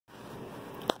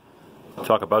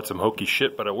Talk about some hokey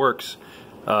shit, but it works.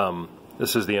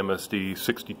 This is the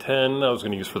MSD-6010 I was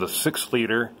going to use for the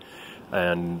 6-liter,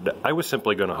 and I was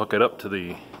simply going to hook it up to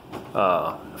the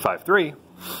 5.3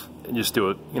 and just do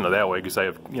it, that way, because I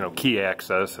have, key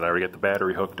access and I already get the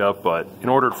battery hooked up. But in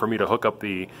order for me to hook up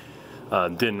the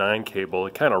DIN 9 cable,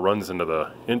 it kind of runs into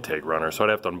the intake runner, so I'd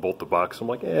have to unbolt the box. I'm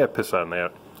like, piss on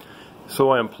that. So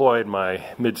I employed my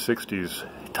mid-60s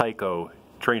Tyco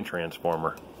train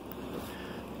transformer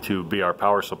to be our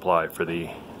power supply for the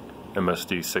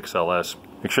MSD-6LS.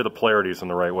 Make sure the polarity is in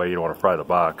the right way. You don't want to fry the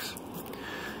box.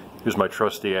 Here's my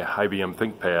trusty IBM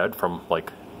ThinkPad from like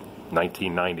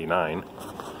 1999.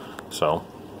 So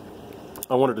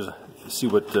I wanted to see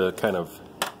what kind of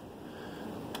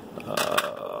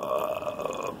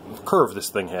curve this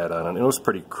thing had on it. It was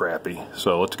pretty crappy.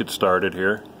 So let's get started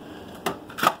here.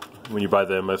 When you buy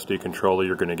the MSD controller,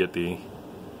 you're going to get the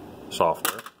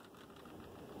software.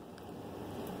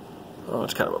 Oh,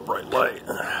 it's kind of a bright light.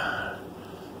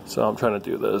 So I'm trying to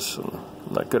do this, and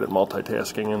I'm not good at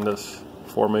multitasking in this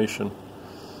formation.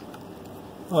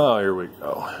 Oh, here we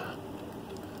go.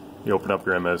 You open up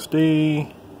your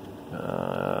MSD,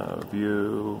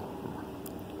 view,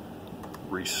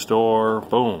 restore,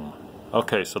 boom.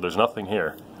 Okay, so there's nothing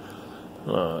here.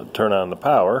 Turn on the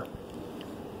power,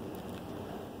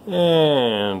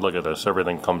 and look at this,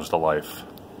 everything comes to life.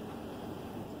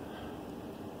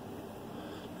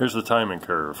 Here's the timing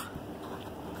curve.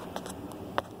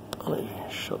 Let me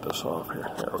shut this off here.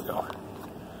 There we go.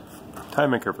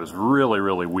 Timing curve is really,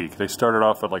 really weak. They started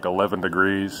off at like 11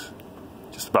 degrees,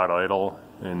 just about idle,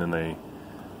 and then they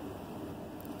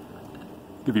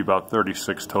give you about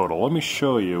 36 total. Let me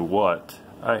show you what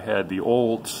I had the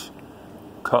old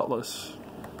Cutlass.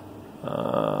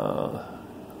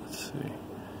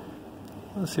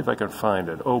 Let's see if I can find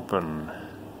it. Open.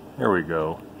 Here we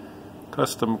go.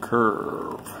 Custom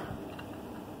curve.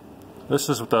 This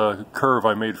is the curve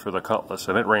I made for the Cutlass,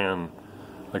 and it ran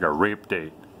like a rape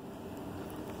date.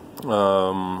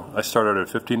 I started at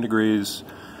 15 degrees,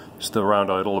 still around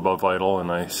idle, above idle,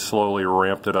 and I slowly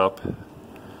ramped it up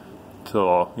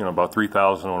till about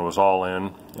 3,000 when it was all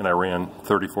in, and I ran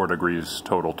 34 degrees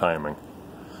total timing.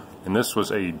 And this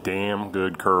was a damn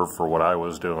good curve for what I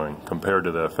was doing compared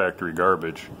to the factory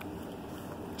garbage.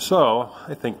 So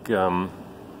I think I'm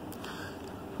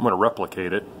going to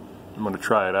replicate it. I'm going to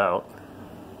try it out.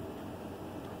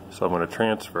 So I'm going to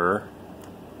transfer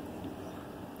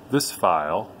this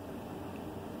file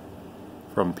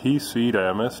from PC to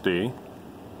MSD.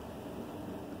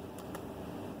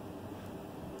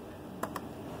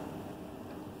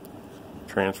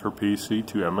 Transfer PC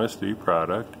to MSD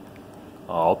product.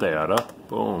 All data.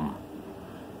 Boom.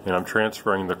 And I'm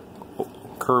transferring the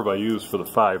curve I used for the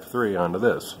 5.3 onto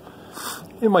this.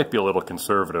 It might be a little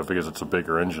conservative because it's a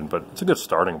bigger engine, but it's a good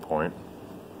starting point.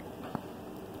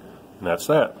 And that's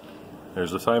that.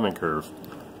 There's the timing curve.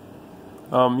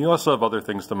 You also have other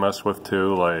things to mess with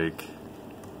too, like,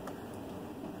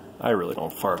 I really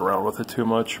don't fart around with it too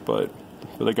much, but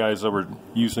for the guys that were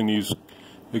using these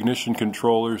ignition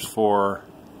controllers for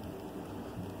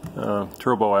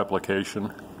turbo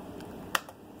application.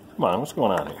 Come on, what's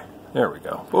going on here? There we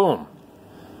go. Boom.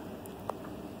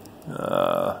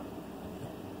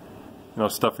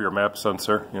 Stuff for your map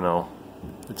sensor,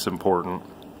 it's important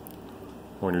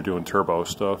when you're doing turbo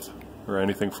stuff or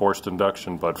anything forced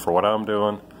induction, but for what I'm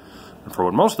doing and for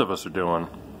what most of us are doing,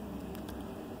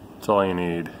 it's all you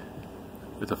need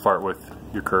to fart with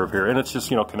your curve here. And it's just,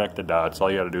 connect the dots.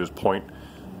 All you got to do is point,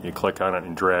 you click on it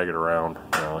and drag it around,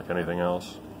 like anything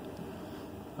else.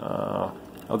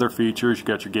 Other features, you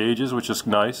got your gauges, which is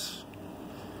nice.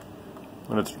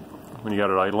 When you got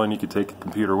it idling, you can take a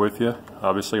computer with you.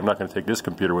 Obviously, I'm not going to take this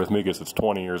computer with me because it's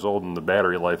 20 years old and the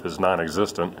battery life is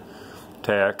non-existent.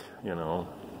 TAC, and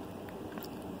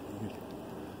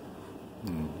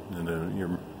then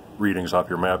your readings off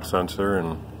your map sensor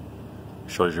and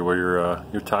shows you where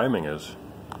your timing is.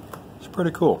 It's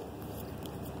pretty cool.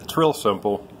 It's real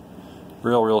simple,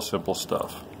 real simple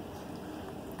stuff.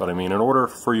 But I mean, in order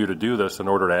for you to do this, in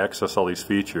order to access all these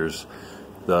features,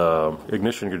 the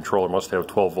ignition controller must have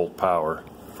 12-volt power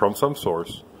from some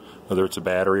source, whether it's a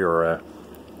battery or a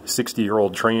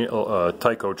 60-year-old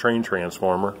Tyco train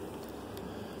transformer.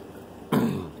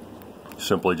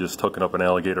 Simply just hooking up an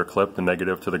alligator clip, the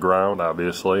negative to the ground,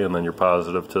 obviously, and then your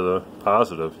positive to the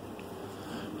positive.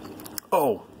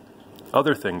 Oh,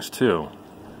 other things too.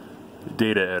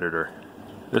 Data editor.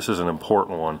 This is an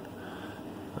important one.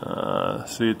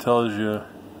 See, it tells you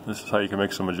this is how you can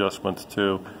make some adjustments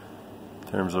too, in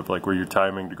terms of like where your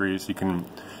timing degrees. You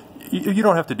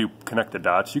don't have to connect the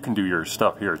dots. You can do your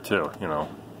stuff here too.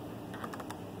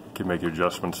 can make your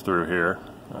adjustments through here.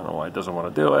 I don't know why it doesn't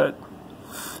want to do it.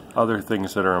 Other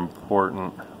things that are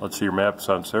important. Let's see your map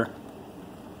sensor.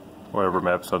 Whatever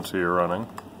map sensor you're running.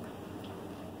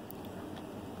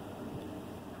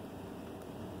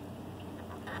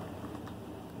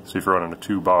 See if you're running a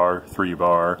 2-bar,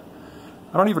 3-bar.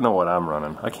 I don't even know what I'm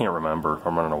running. I can't remember if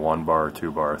I'm running a 1-bar,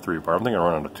 2-bar, 3-bar. I'm thinking I'm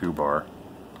running a 2-bar.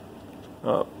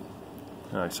 Oh,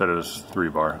 I said it as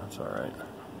 3-bar. That's alright.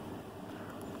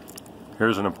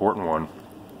 Here's an important one.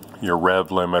 Your rev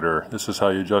limiter. This is how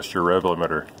you adjust your rev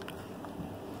limiter.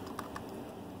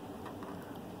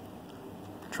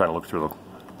 I'm trying to look through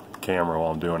the camera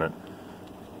while I'm doing it.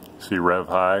 See rev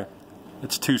high?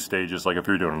 It's 2 stages, like if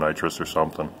you're doing a nitrous or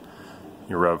something.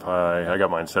 Your rev high. I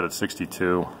got mine set at 62.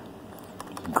 You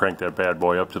can crank that bad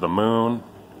boy up to the moon.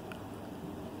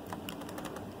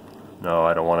 No,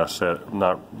 I don't want to set.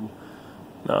 No.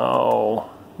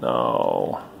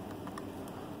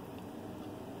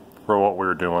 For what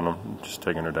we're doing, I'm just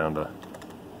taking her down to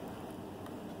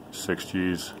 6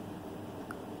 Gs.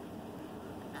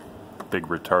 Big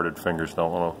retarded fingers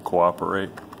don't want to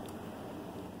cooperate.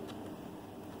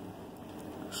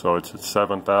 So it's at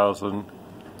 7,000.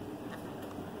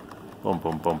 Boom,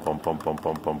 boom, boom, boom, boom, boom,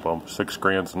 boom, boom, boom. 6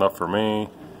 grand's enough for me.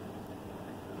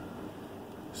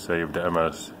 Save to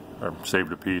MS, or save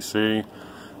to PC.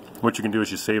 What you can do is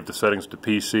you save the settings to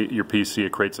PC. Your PC,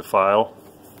 it creates a file,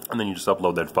 and then you just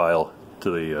upload that file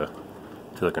to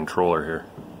the controller here.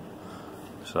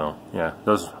 So yeah,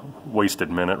 that's a wasted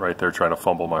minute right there trying to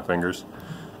fumble my fingers.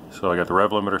 So I got the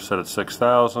rev limiter set at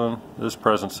 6,000. This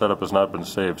present setup has not been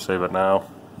saved. Save it now.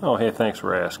 Oh, hey, thanks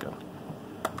for asking.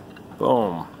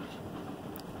 Boom.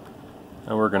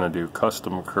 And we're going to do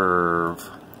custom curve.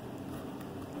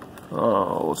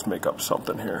 Oh, let's make up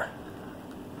something here.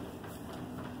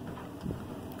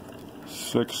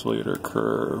 6-liter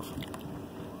curve.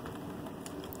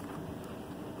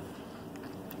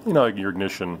 You know, your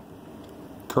ignition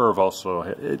curve also,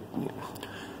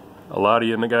 a lot of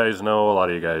you guys know, a lot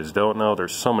of you guys don't know.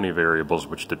 There's so many variables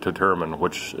which determine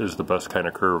which is the best kind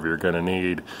of curve you're going to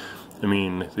need. I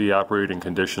mean, the operating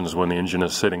conditions when the engine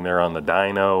is sitting there on the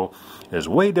dyno is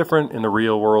way different in the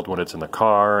real world when it's in the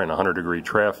car in 100-degree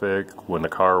traffic, when the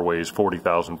car weighs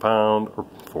 40,000 pounds, or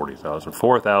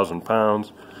 4,000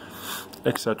 pounds,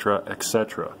 etc.,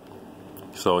 etc.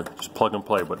 So just plug and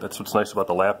play, but that's what's nice about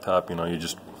the laptop, you know, you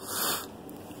just,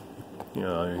 you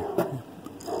know,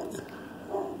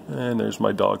 and there's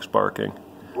my dogs barking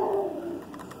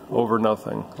over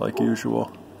nothing, like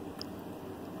usual.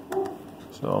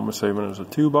 So I'm going to save it as a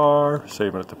 2-bar,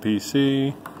 saving it to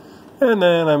PC, and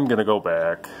then I'm going to go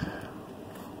back.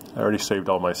 I already saved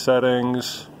all my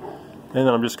settings, and then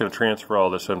I'm just going to transfer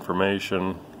all this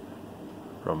information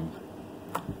from,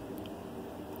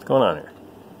 what's going on here?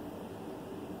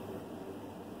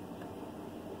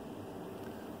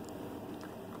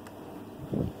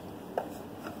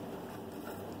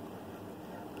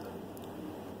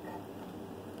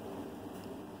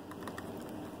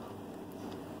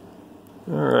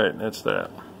 Alright, that's that.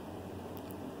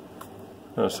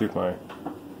 Let's see if my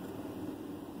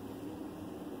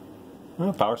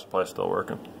power supply is still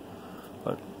working.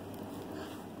 But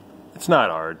it's not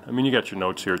hard. I mean, you got your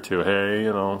notes here too. Hey,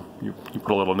 you know, you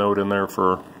put a little note in there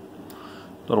for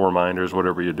little reminders,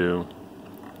 whatever you do.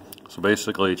 So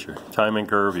basically, it's your timing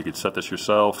curve. You could set this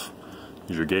yourself.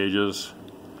 Use your gauges,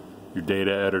 your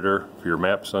data editor for your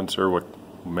map sensor, what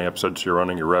map sensor you're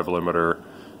running, your rev limiter,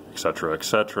 etc.,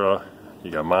 etc. You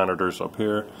got monitors up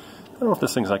here. I don't know if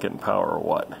this thing's not getting power or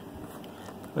what.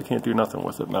 I can't do nothing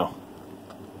with it now.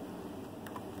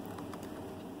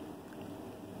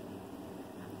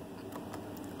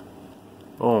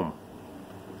 Boom.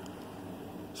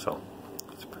 So,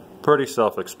 it's pretty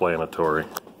self-explanatory.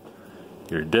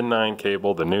 Your DIN 9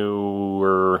 cable, the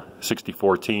newer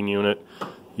 6010 unit,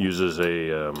 uses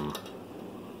a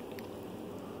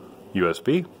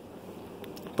USB.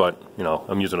 But, you know,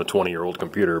 I'm using a 20-year-old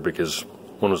computer because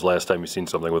when was the last time you seen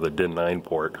something with a DIN 9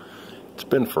 port? It's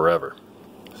been forever.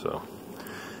 So,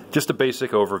 just a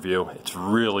basic overview. It's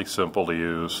really simple to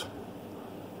use.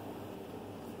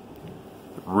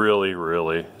 Really,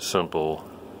 really simple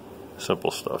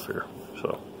stuff here.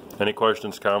 So, any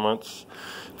questions, comments?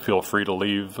 Feel free to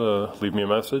leave me a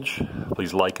message.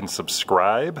 Please like and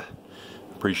subscribe.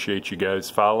 Appreciate you guys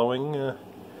following.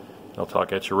 I'll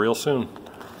talk at you real soon.